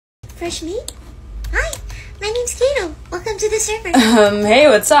Fresh meat? Hi, my name's Kato. Welcome to the server. Hey,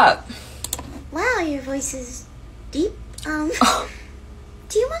 what's up? Wow, your voice is deep. Do you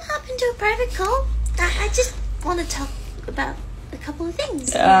want to hop into a private call? I just want to talk about a couple of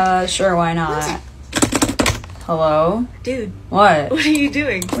things. Sure, why not? Hello? Dude. What? What are you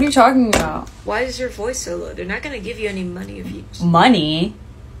doing? What are you talking about? Why is your voice so low? They're not going to give you any money if you... Money?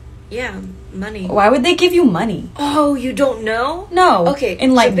 Yeah, money. Why would they give you money? Oh, you don't know? No. Okay,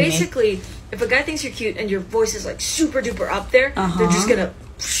 enlighten so me. basically, if a guy thinks you're cute and your voice is like super duper up there, they're just going to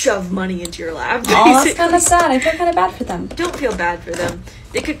shove money into your lap. Basically. Oh, that's kind of sad. I feel kind of bad for them. Don't feel bad for them.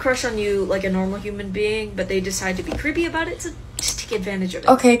 They could crush on you like a normal human being, but they decide to be creepy about it, so just take advantage of it.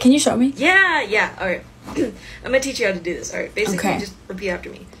 Okay, can you show me? Yeah, alright. I'm gonna teach you how to do this, alright? Basically, Okay. just repeat after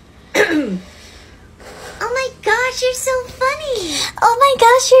me. Oh my gosh, you're so funny. Oh my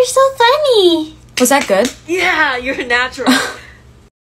gosh, you're so funny. Was that good? Yeah, you're natural.